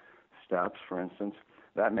steps, for instance.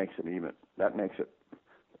 that makes it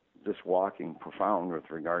just walking profound with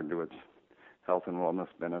regard to its health and wellness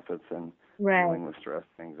benefits and dealing with stress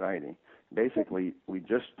and anxiety. Basically, we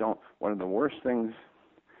just don't. One of the worst things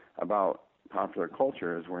about popular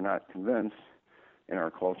culture is we're not convinced in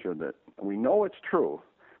our culture that we know it's true,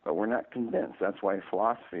 but we're not convinced. That's why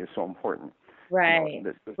philosophy is so important. Right. You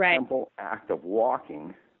know, the simple act of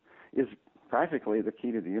walking is practically the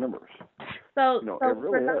key to the universe. So, you know, it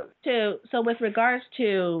really is. So with regards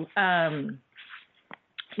to,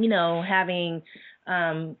 you know, having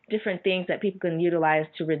different things that people can utilize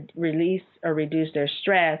to release or reduce their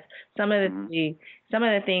stress. Some of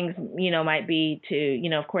the things, you know, might be to, you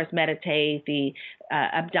know, of course, meditate, the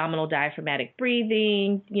abdominal diaphragmatic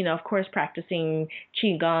breathing, you know, of course, practicing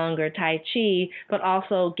qigong or tai chi, but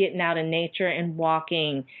also getting out in nature and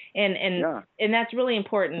walking, and that's really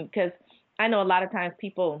important, because I know a lot of times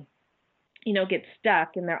people, you know, get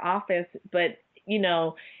stuck in their office, but you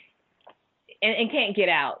know. And can't get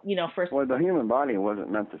out, you know. Well, the human body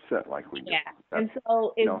wasn't meant to sit like we do. Yeah, and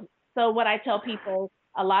so so what I tell people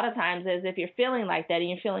a lot of times is, if you're feeling like that and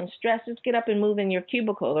you're feeling stressed, just get up and move in your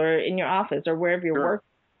cubicle or in your office or wherever you're working.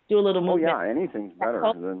 Do a little movement. Oh yeah, anything's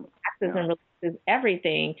better than. And releases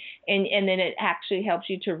everything, and then it actually helps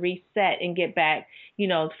you to reset and get back, you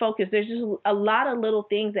know, focus. There's just a lot of little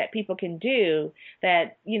things that people can do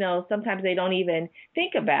that, you know, sometimes they don't even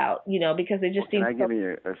think about, you know, because they just seem. Can I give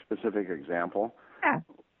you a specific example?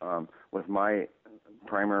 Yeah. With my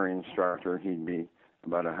primary instructor, he'd be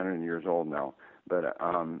about 100 years old now, but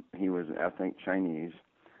he was ethnic Chinese,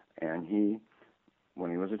 and he, when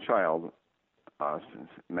he was a child,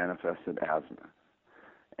 manifested asthma.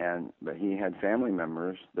 But he had family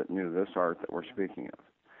members that knew this art that we're speaking of,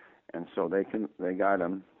 and so they got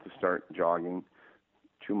him to start jogging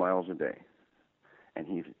 2 miles a day, and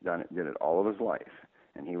he did it all of his life,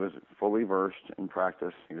 and he was fully versed in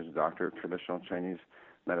practice. He was a doctor of traditional Chinese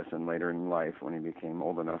medicine later in life when he became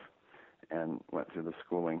old enough and went through the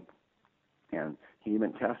schooling, and he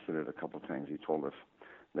even tested it a couple of times. He told us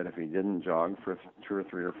that if he didn't jog for 2 or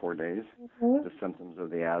 3 or 4 days, the symptoms of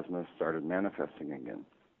the asthma started manifesting again.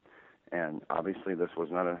 And obviously this was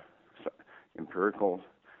not a empirical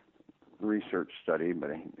research study, but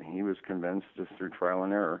he was convinced just through trial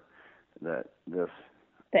and error that the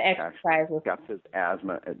exercise kept his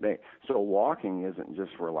asthma at bay. So walking isn't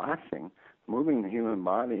just relaxing. Moving the human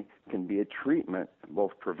body can be a treatment,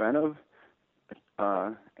 both preventive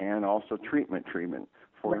and also treatment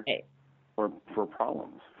for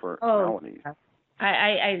problems, for maladies.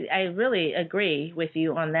 I really agree with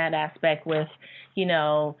you on that aspect. With, you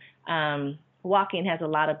know, walking has a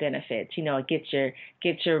lot of benefits. You know, it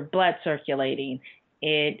gets your blood circulating.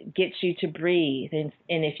 It gets you to breathe, and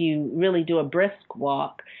if you really do a brisk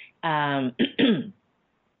walk,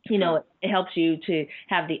 you know, it helps you to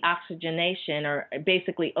have the oxygenation, or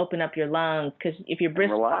basically open up your lungs, because if you're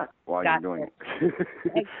brisk, relax while you're doing it.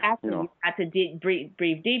 Exactly. You know. You have to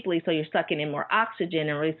breathe deeply, so you're sucking in more oxygen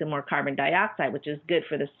and releasing more carbon dioxide, which is good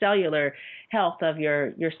for the cellular health of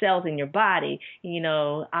your cells in your body. You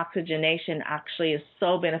know, oxygenation actually is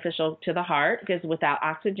so beneficial to the heart, because without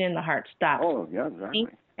oxygen, the heart stops. Oh, yeah, exactly.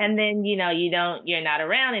 And then, you know, you're not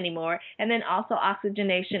around anymore. And then also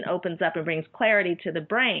oxygenation opens up and brings clarity to the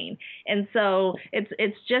brain. And so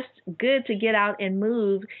it's just good to get out and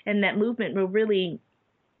move, and that movement will really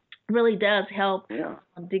does help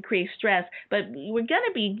decrease stress. But we're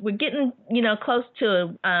getting, you know, close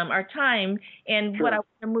to our time, and what I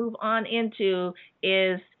want to move on into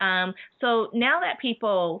is so now that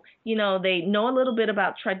people, you know, they know a little bit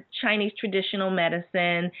about Chinese traditional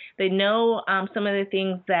medicine, they know some of the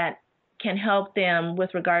things that can help them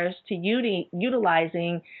with regards to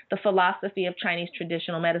utilizing the philosophy of Chinese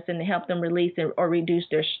traditional medicine to help them release or reduce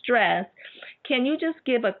their stress. Can you just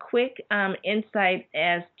give a quick insight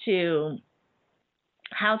as to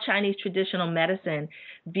how Chinese traditional medicine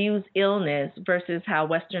views illness versus how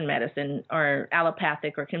Western medicine or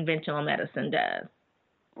allopathic or conventional medicine does?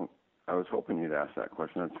 Well, I was hoping you'd ask that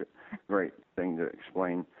question. That's a great thing to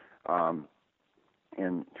explain.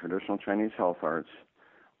 In traditional Chinese health arts,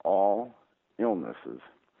 all illnesses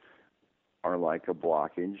are like a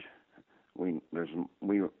blockage. We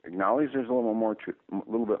acknowledge there's a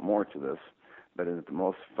little bit more to this, but at the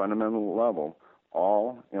most fundamental level,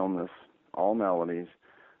 all illness, all maladies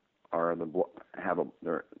are the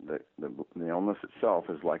illness itself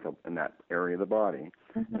is like in that area of the body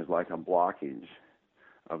is like a blockage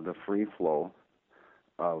of the free flow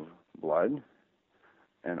of blood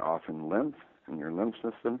and often lymph in your lymph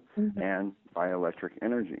system and bioelectric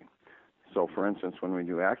energy. So, for instance, when we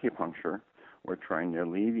do acupuncture, we're trying to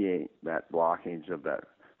alleviate that blockage of that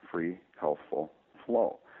free, healthful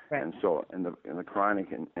flow. Right. And so in the chronic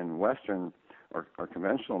in Western or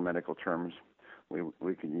conventional medical terms,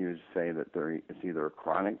 we can say that it's either a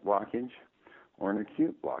chronic blockage or an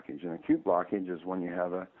acute blockage. An acute blockage is when you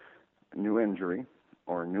have a new injury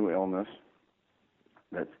or a new illness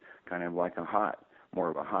that's kind of like more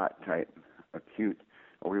of a hot type acute,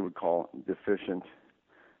 or we would call deficient,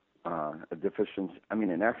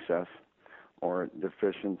 in excess, or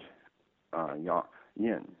deficient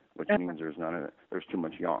yin, which means there's too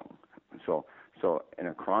much yang. So in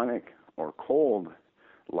a chronic or cold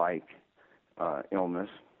like illness,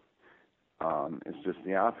 it's just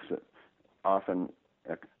the opposite. Often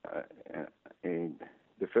a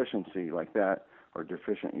deficiency like that, or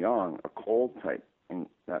deficient yang, a cold type, and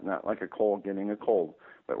not like a cold getting a cold,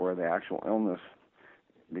 but where the actual illness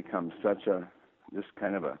becomes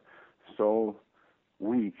so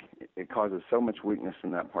weak, it causes so much weakness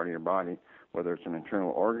in that part of your body, whether it's an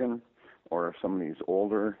internal organ, or if somebody's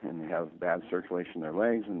older and they have bad circulation in their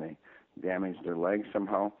legs and they damage their legs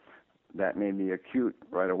somehow, that may be acute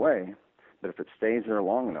right away, but if it stays there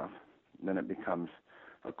long enough, then it becomes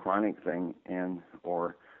a chronic thing,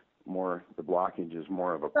 or more, the blockage is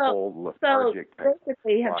more of a cold, lethargic. So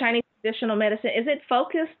basically, Chinese traditional medicine, is it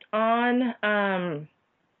focused on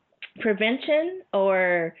prevention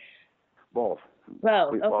or both?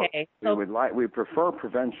 Both. Okay. We prefer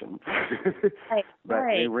prevention, right, but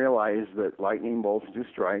we realize that lightning bolts do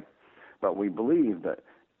strike. But we believe that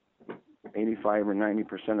 85 or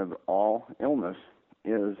 90% of all illness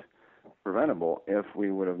is preventable if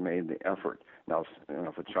we would have made the effort. Now,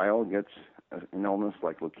 if a child gets an illness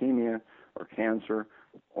like leukemia or cancer,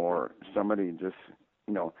 or somebody just,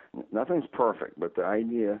 nothing's perfect, but the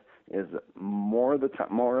idea is that more of the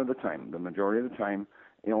time, the majority of the time,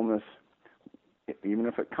 illness, even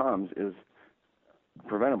if it comes, is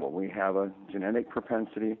preventable. We have a genetic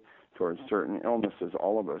propensity towards certain illnesses,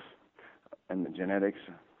 all of us, and the genetics,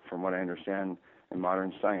 from what I understand in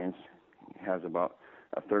modern science, has about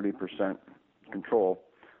a 30% control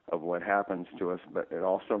of what happens to us, but it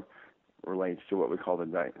also relates to what we call the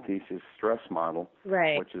diathesis stress model,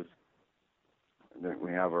 right, which is that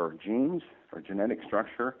we have our genes, our genetic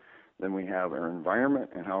structure, then we have our environment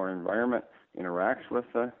and how our environment interacts with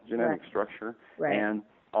the genetic structure, and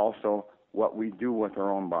also what we do with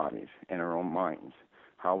our own bodies and our own minds,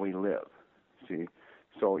 how we live. See,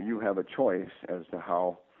 so you have a choice as to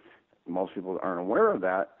how. Most people aren't aware of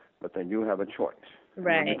that, but they do have a choice.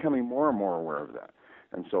 Right. We're becoming more and more aware of that.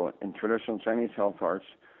 And so in traditional Chinese health arts,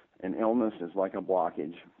 an illness is like a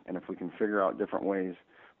blockage, and if we can figure out different ways,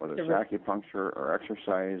 whether it's acupuncture or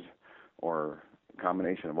exercise or a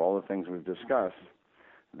combination of all the things we've discussed,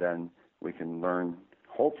 then we can learn,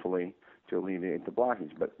 hopefully, to alleviate the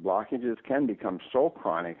blockage. But blockages can become so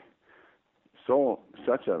chronic,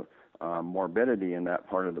 such a morbidity in that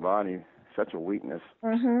part of the body, such a weakness,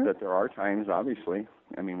 that there are times, obviously,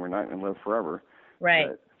 we're not going to live forever. Right.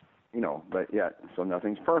 But yet, so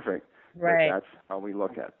nothing's perfect. Right. But that's how we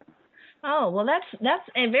look at it. Oh, well, that's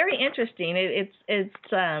very interesting. It's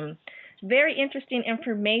very interesting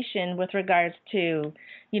information with regards to,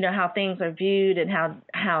 how things are viewed and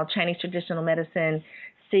how Chinese traditional medicine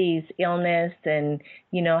sees illness, and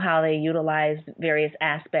how they utilize various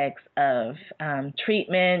aspects of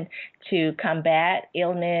treatment to combat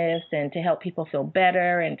illness and to help people feel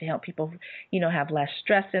better and to help people have less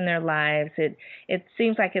stress in their lives. It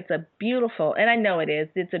seems like it's a beautiful, and I know it is,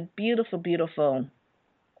 it's a beautiful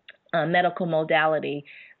medical modality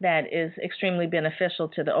that is extremely beneficial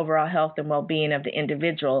to the overall health and well-being of the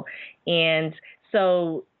individual. And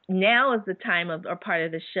so now is the time or part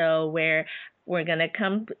of the show where we're going to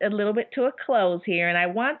come a little bit to a close here, and I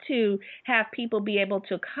want to have people be able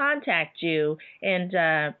to contact you and,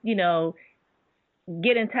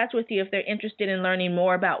 get in touch with you if they're interested in learning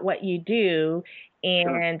more about what you do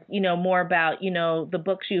and, more about, the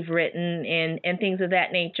books you've written and things of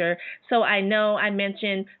that nature. So I know I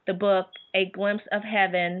mentioned the book, A Glimpse of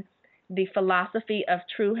Heaven, The Philosophy of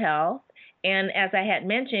True Health. And as I had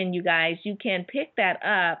mentioned, you guys, you can pick that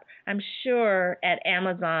up, I'm sure, at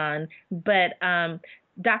Amazon. But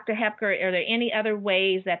Dr. Hepker, are there any other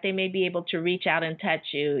ways that they may be able to reach out and touch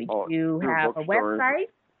you? Do you have a website?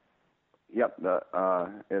 Yep.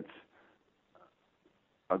 It's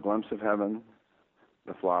A Glimpse of Heaven,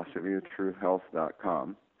 The Philosophy of True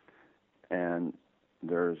Health.com. And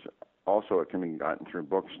there's also, it can be gotten through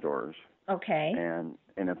bookstores. Okay. And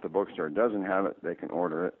if the bookstore doesn't have it, they can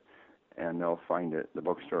order it, and they'll find it. The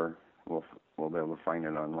bookstore will be able to find it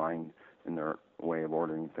online in their way of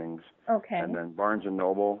ordering things. Okay. And then Barnes &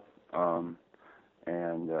 Noble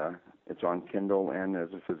and it's on Kindle and as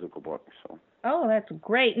a physical book. So. Oh, that's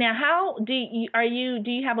great. Now, how do you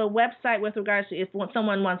have a website with regards to if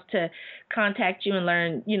someone wants to contact you and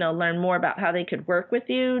learn more about how they could work with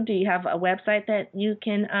you? Do you have a website that you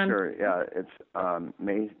can? Sure. Yeah, it's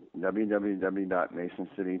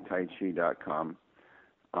www.masoncitytaichi.com.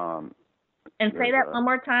 And say that one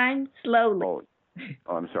more time, slowly.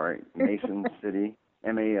 Oh, I'm sorry. Mason City,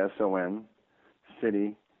 MASON,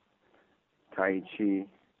 City, Taichi.com.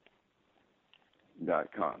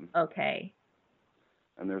 Okay.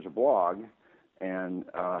 And there's a blog, and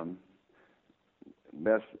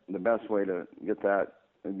the best way to get that,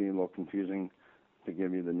 it'd be a little confusing to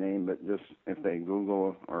give you the name, but just if they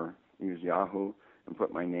Google or use Yahoo and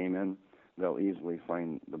put my name in, they'll easily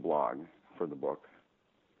find the blog for the book.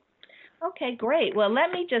 Okay, great. Well,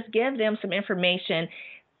 let me just give them some information.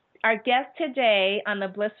 Our guest today on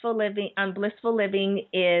Blissful Living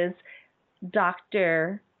is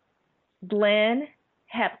Dr. Glenn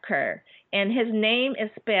Hepker, and his name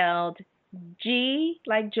is spelled G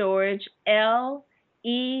like George, L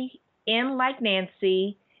E N like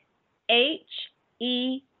Nancy, H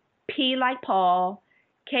E P like Paul,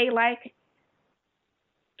 K like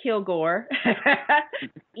Kilgore.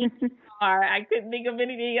 I couldn't think of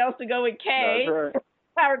anything else to go with K. That's right.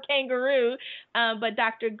 Our kangaroo, but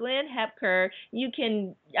Dr. Glenn Hepker,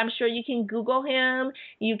 I'm sure you can Google him.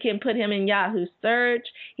 You can put him in Yahoo search.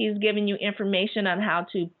 He's giving you information on how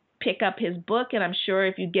to pick up his book, and I'm sure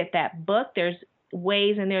if you get that book, there's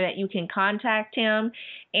ways in there that you can contact him.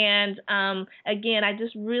 And again, I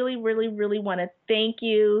just really, really, really want to thank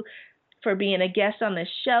you for being a guest on the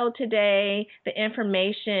show today. The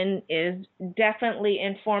information is definitely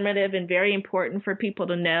informative and very important for people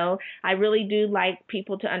to know. I really do like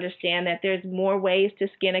people to understand that there's more ways to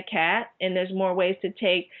skin a cat, and there's more ways to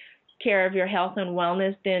take care of your health and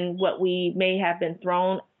wellness than what may have been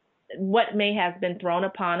thrown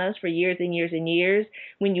upon us for years and years and years.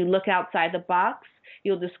 When you look outside the box,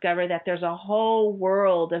 you'll discover that there's a whole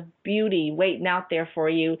world of beauty waiting out there for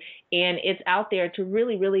you, and it's out there to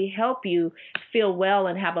really, really help you feel well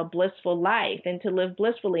and have a blissful life and to live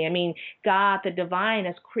blissfully. I mean, God, the divine,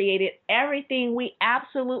 has created everything we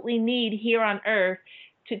absolutely need here on earth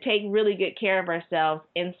to take really good care of ourselves.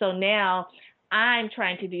 And so now I'm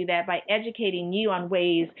trying to do that by educating you on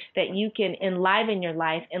ways that you can enliven your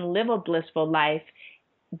life and live a blissful life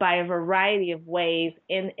by a variety of ways,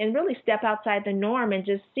 and really step outside the norm and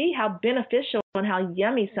just see how beneficial and how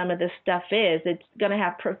yummy some of this stuff is. It's going to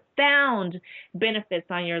have profound benefits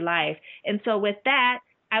on your life. And so with that,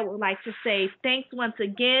 I would like to say thanks once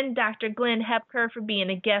again, Dr. Glenn Hepker, for being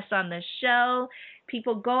a guest on the show.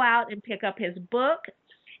 People, go out and pick up his book.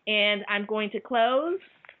 And I'm going to close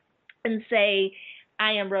and say,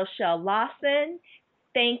 I am Rochelle Lawson.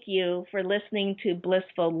 Thank you for listening to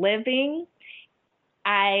Blissful Living.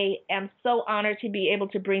 I am so honored to be able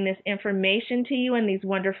to bring this information to you and these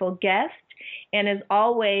wonderful guests. And as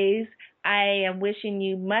always, I am wishing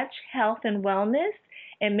you much health and wellness,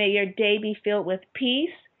 and may your day be filled with peace,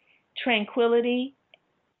 tranquility,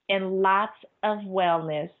 and lots of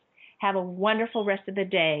wellness. Have a wonderful rest of the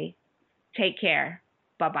day. Take care.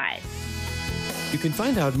 Bye-bye. You can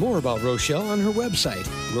find out more about Rochelle on her website,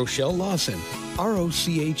 Rochelle Lawson,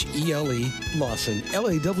 ROCHELE Lawson,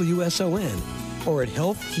 LAWSON, or at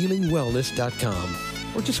healthhealingwellness.com.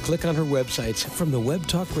 Or just click on her websites from the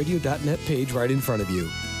webtalkradio.net page right in front of you.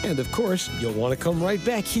 And of course, you'll want to come right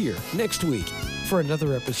back here next week for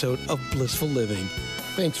another episode of Blissful Living.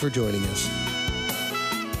 Thanks for joining us.